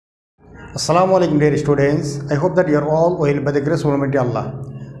Assalamu alaikum dear students. I hope that you are all well by the grace of Almighty Allah.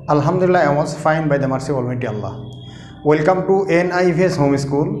 Alhamdulillah, I was fine by the mercy of Almighty Allah. Welcome to NIVS Home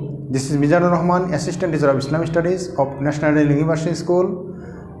School. This is Mizanur Rahman, Assistant Teacher of Islamic Studies of National University School,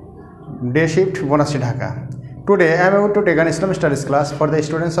 Day Shift, Bonasi, Dhaka. Today I am about to take an Islamic Studies class for the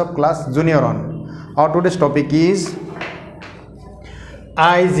students of class Junior 1. Our today's topic is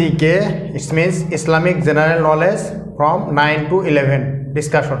I.G.K. It means Islamic General Knowledge from 9 to 11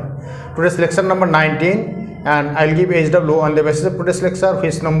 discussion. Today's lecture number 19 and I will give HW on the basis of today's lecture,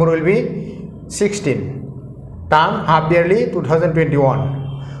 which number will be 16. Term half yearly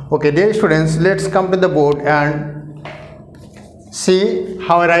 2021. Okay, dear students, let's come to the board and see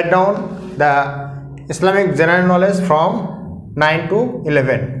how I write down the Islamic General Knowledge from 9 to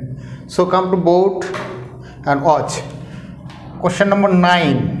 11. So come to board and watch. Question number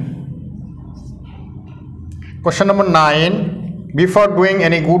 9. Question number 9. Before doing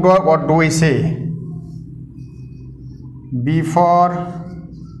any good work, what do we say? Before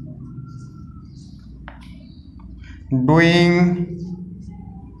doing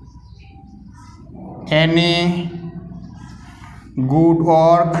any good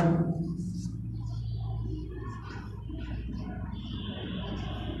work,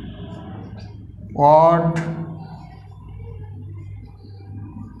 what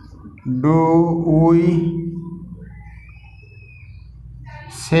do we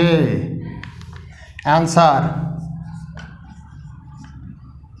say? Answer.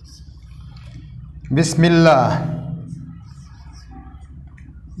 Bismillah.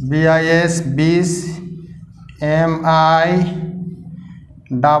 B-I-S, bis, M-I,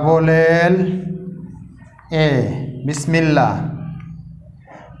 double L-A. Bismillah.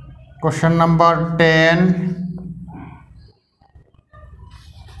 Question number 10.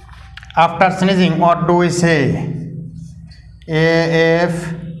 After sneezing, what do we say? A-F-T-E-R.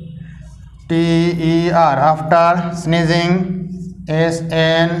 After sneezing,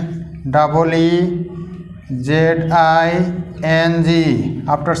 S-N-E-E-Z-I-N-G.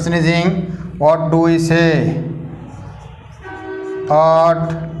 After sneezing, what do we say?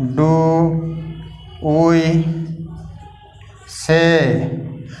 What do we say?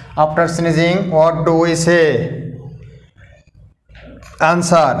 After sneezing, what do we say?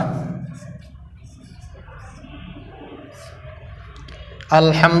 Answer.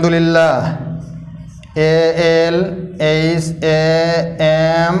 Alhamdulillah. A-L-H-A-M.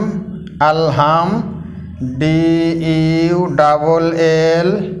 Alham. D-U-L-L-D-U-L-I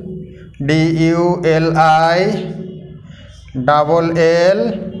double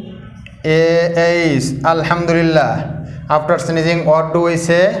L-A-H. Alhamdulillah. After sneezing, what do we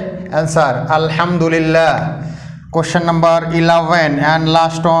say? Answer. Alhamdulillah. Question number 11 and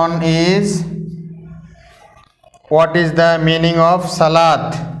last one is, what is the meaning of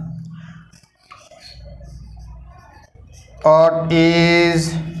salat? What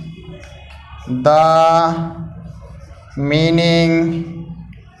is the meaning,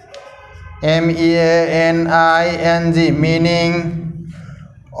 M-E-A-N-I-N-G, meaning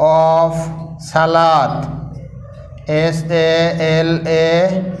of salat? S-A-L-A-T.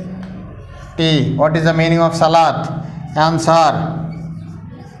 What is the meaning of salat? Answer.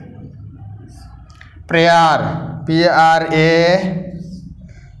 Prayer. P-R-A-Y-E-R.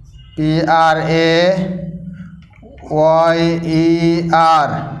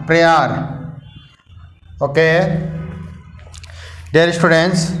 Prayer. Okay, dear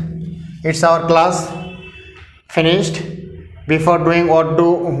students, it's our class finished. Before doing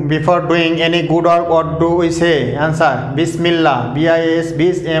any good work, what do we say? Answer. Bismillah. B-I-S,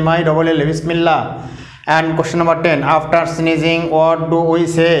 bis, M-I-double-L, Bismillah. And question number 10. After sneezing, what do we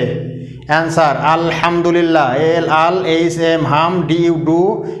say? Answer. Alhamdulillah. A-L-H-M, ham,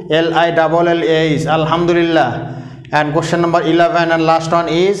 D-U-L-I-double-L-A-H. Alhamdulillah. And question number 11 and last one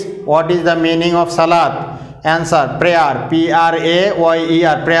is, what is the meaning of salat? Answer. Prayer.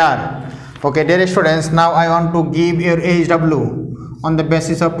 P-R-A-Y-E-R. Prayer. Okay, dear students, now I want to give your HW on the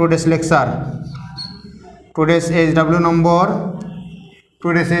basis of today's lecture. Today's HW number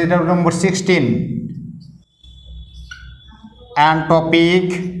 16 and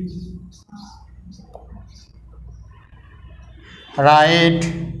topic, write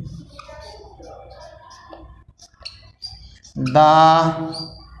the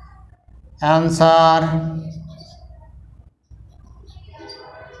answer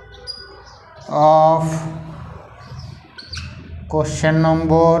of question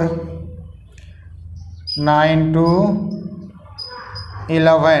number 9 to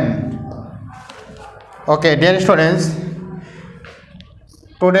 11. Okay, dear students,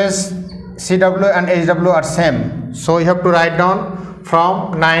 today's CW and HW are same, so you have to write down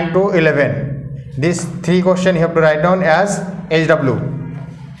from 9 to 11. These 3 questions you have to write down as HW.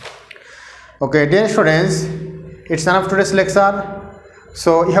 Okay, dear students, it's enough today's lecture.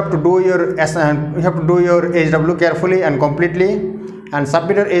 So you have to do your HW carefully and completely, and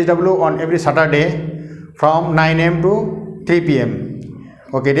submit your HW on every Saturday from 9 am to 3 pm.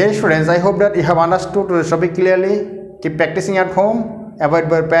 Okay, dear students, I hope that you have understood the topic clearly. Keep practicing at home, avoid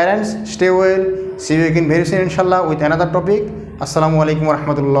by parents, stay well. See you again very soon inshallah with another topic. Assalamu alaikum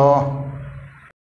warahmatullah.